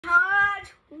God,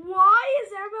 why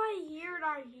is everybody here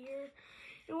not here?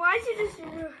 And why is it just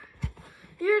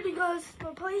here? Because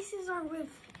the places are with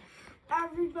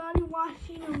everybody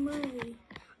watching a movie.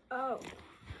 Oh,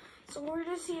 so we're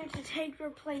just here to take their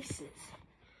places.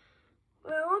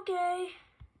 Well, okay.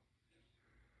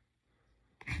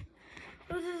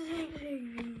 Let's just take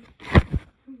them.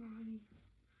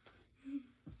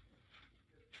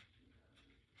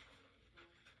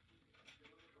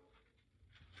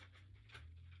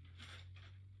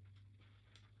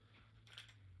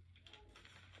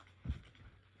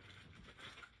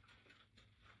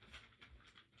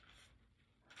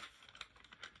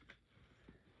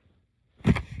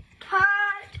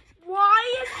 Why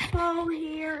is Paul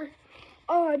here?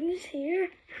 Oh, I'm just here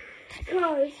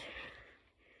because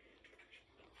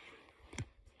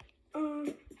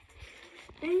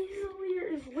Simulator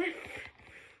is with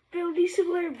Building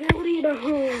Simulator building a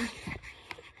home.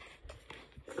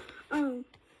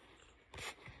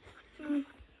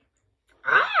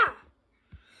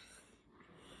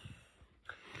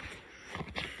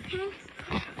 Thanks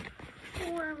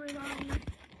for everybody.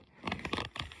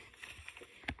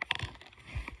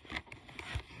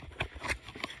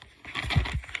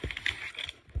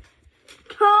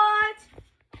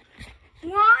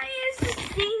 Why is the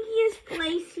stinkiest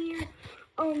place here?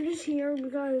 Oh, I'm just here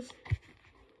because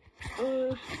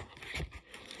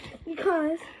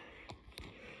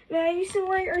Building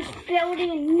Simulator is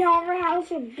building another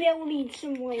house of Building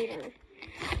Simulator.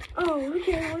 Oh,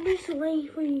 okay, we're just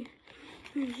late for you.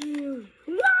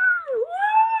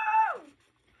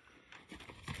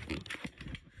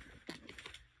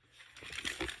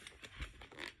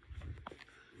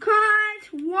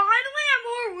 Why do we have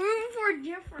more room for a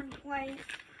different place?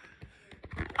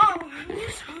 Oh,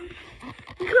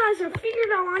 because I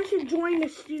figured I want to join the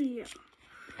studio.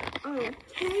 Oh,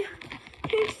 okay.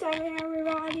 Take 7,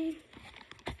 everybody.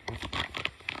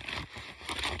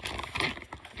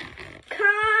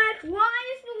 Cut. Why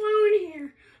is Balloon here?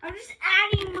 I'm just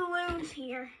adding balloons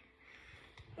here.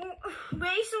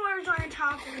 Baselers are on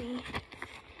top of me.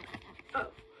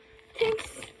 Oh, take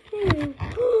 2.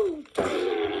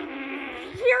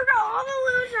 Here go all the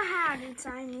balloons I have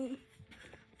inside me.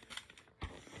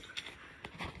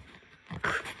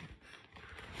 Cut!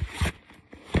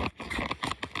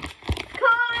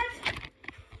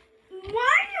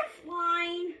 Why are you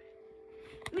flying?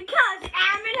 Because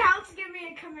admin house give me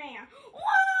a command. Whoa,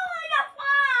 I got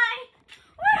fly!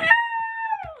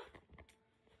 Woohoo!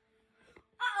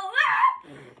 Uh-oh,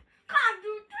 come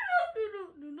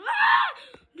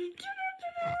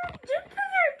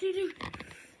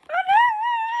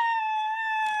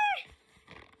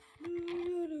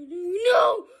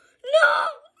No!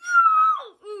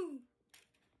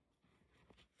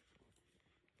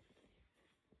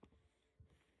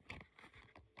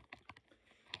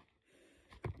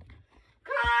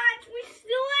 Cut! We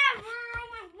still have room,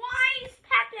 and why is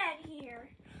Pepette here?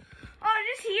 Oh,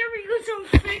 just here because I'm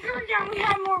figuring out we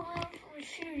have more room for a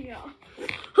studio.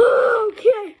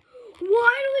 Okay,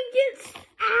 why do we get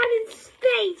added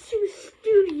space to a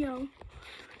studio?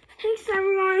 Thanks,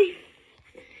 everybody.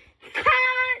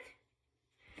 Cut!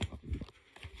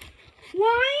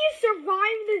 Why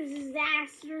survive the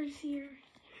disasters here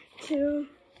too?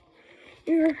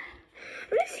 I'm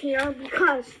just here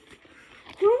because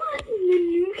don't let the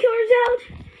new killers out.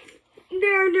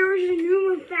 There's a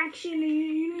new infection and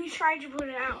you tried to put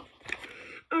it out.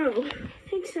 Oh,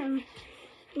 thanks,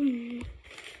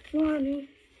 Lonnie.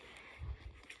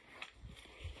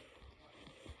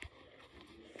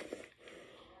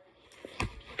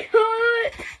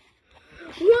 Cut!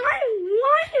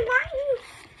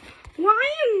 Why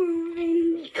are you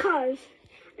moving? Because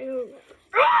I don't know.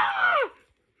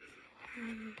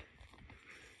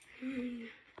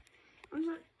 I'm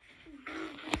not.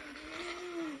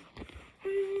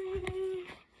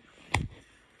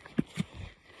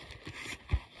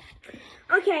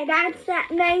 Okay, that's that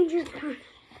major cut.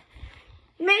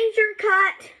 Major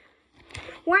cut.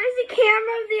 Why is the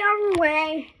camera the other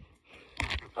way?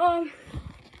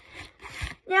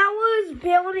 That was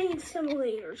Building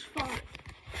Simulator's fault.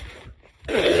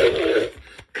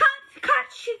 Cut,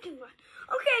 chicken run.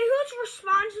 Okay, who's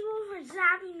responsible for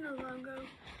zapping the logo?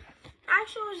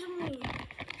 Actually, it wasn't me.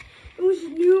 It was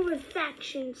New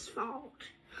Infection's fault.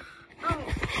 Oh.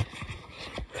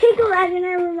 Take 11,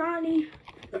 everybody.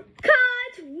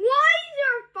 Cut! Why is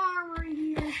there a farmer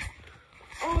here?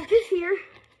 Oh, just here.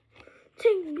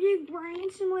 Take Big Brain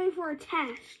Simulator for a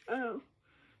test. Oh.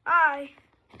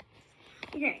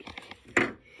 Okay.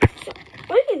 So,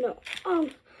 what do you know? Oh,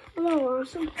 hello,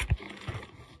 awesome.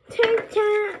 Take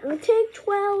 10, take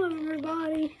 12,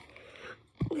 everybody.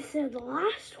 This is the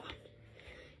last one.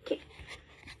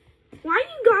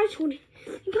 much when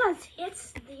because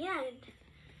it's the end.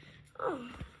 Oh.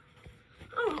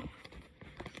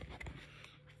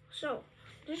 So,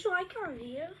 just like our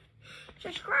video.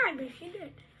 Subscribe if you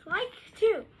did. Like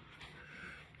too.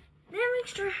 That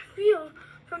makes her feel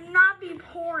from not be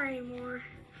poor anymore.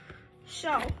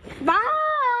 So,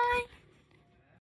 bye!